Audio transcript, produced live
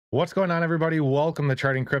What's going on, everybody? Welcome to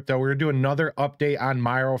Charting Crypto. We're doing another update on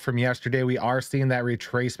Myro from yesterday. We are seeing that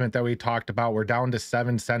retracement that we talked about. We're down to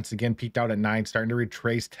 7 cents again, peaked out at 9, starting to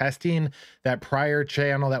retrace, testing that prior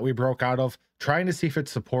channel that we broke out of, trying to see if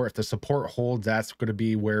it's support. If the support holds, that's going to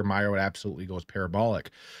be where Myro absolutely goes parabolic.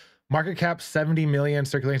 Market cap 70 million,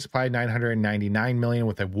 circulating supply 999 million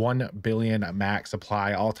with a 1 billion max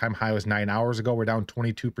supply. All-time high was 9 hours ago. We're down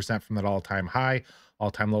 22% from that all-time high.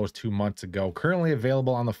 All-time low was 2 months ago. Currently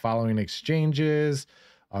available on the following exchanges.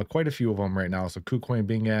 Quite a few of them right now. So KuCoin,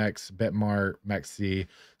 BingX, Bitmart, MEXC.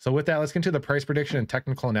 So with that, let's get into the price prediction and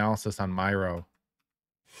technical analysis on Myro.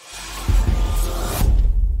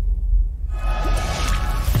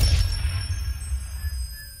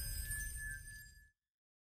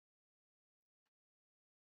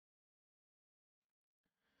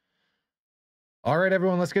 All right,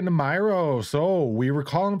 everyone, let's get into Myro. So we were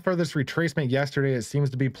calling for this retracement yesterday. It seems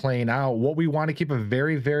to be playing out. What we want to keep a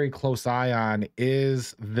very, very close eye on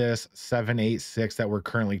is this 786 that we're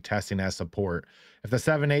currently testing as support. If the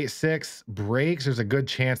 786 breaks, there's a good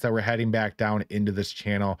chance that we're heading back down into this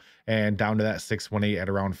channel and down to that 618 at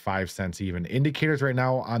around 5 cents even. Indicators right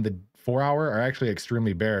now on the 4-hour are actually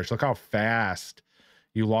extremely bearish. Look how fast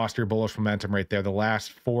you lost your bullish momentum right there. The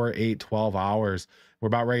last 4, 8, 12 hours. We're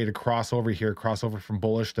about ready to cross over here, cross over from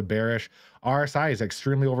bullish to bearish. RSI is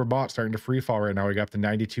extremely overbought, starting to free fall right now. We got up to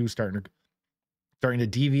 92, starting to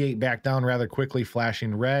deviate back down rather quickly,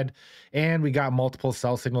 flashing red. And we got multiple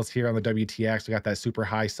sell signals here on the WTX. We got that super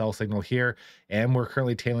high sell signal here, and we're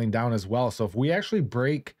currently tailing down as well. So if we actually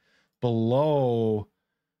break below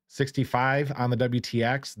 65 on the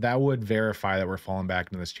WTX, that would verify that we're falling back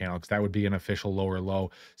into this channel, because that would be an official lower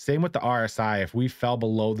low. Same with the RSI. If we fell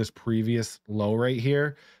below this previous low right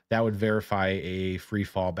here, that would verify a free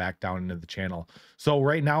fall back down into the channel. So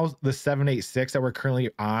right now, the 786 that we're currently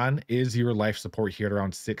on is your life support here at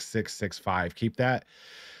around 6665. Keep that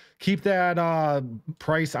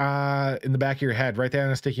price in the back of your head. Write that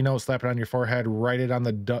on a sticky note, slap it on your forehead, write it on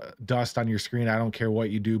the dust on your screen. I don't care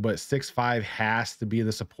what you do, but 6.5 has to be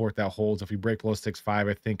the support that holds. If we break below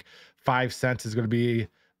 6.5, I think 5 cents is going to be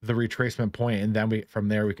the retracement point, and then from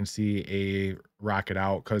there we can see a rocket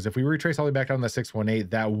out. Because if we retrace all the way back down to 618,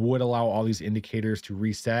 that would allow all these indicators to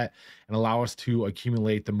reset and allow us to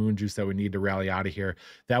accumulate the moon juice that we need to rally out of here.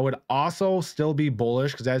 That would also still be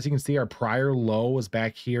bullish, because as you can see, our prior low was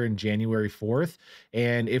back here in January 4th,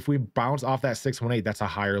 and if we bounce off that 618, that's a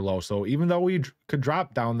higher low. So even though we could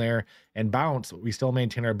drop down there and bounce, we still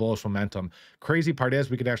maintain our bullish momentum. Crazy part is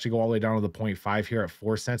we could actually go all the way down to the 0.5 here at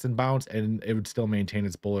 4 cents and bounce, and it would still maintain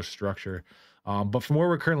its bullish structure. But from where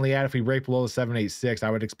we're currently at, if we break below the 786, I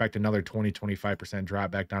would expect another 20-25%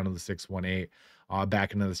 drop back down to the 618,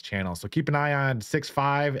 back into this channel. So keep an eye on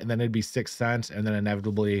 6.5, and then it'd be 6 cents, and then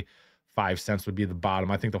inevitably 5 cents would be the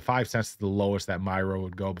bottom. I think the 5 cents is the lowest that Myro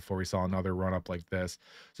would go before we saw another run up like this.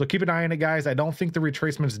 So keep an eye on it, guys. I don't think the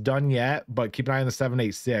retracement's done yet, but keep an eye on the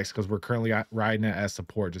 786, because we're currently riding it as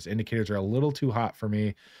support. Just indicators are a little too hot for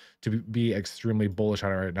me to be extremely bullish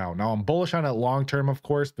on it right now. Now I'm bullish on it long term, of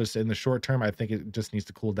course, but in the short term, I think it just needs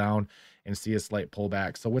to cool down and see a slight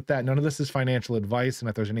pullback. So with that, none of this is financial advice. And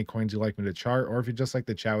if there's any coins you'd like me to chart, or if you'd just like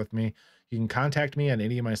to chat with me, you can contact me on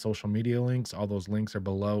any of my social media links. All those links are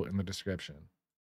below in the description.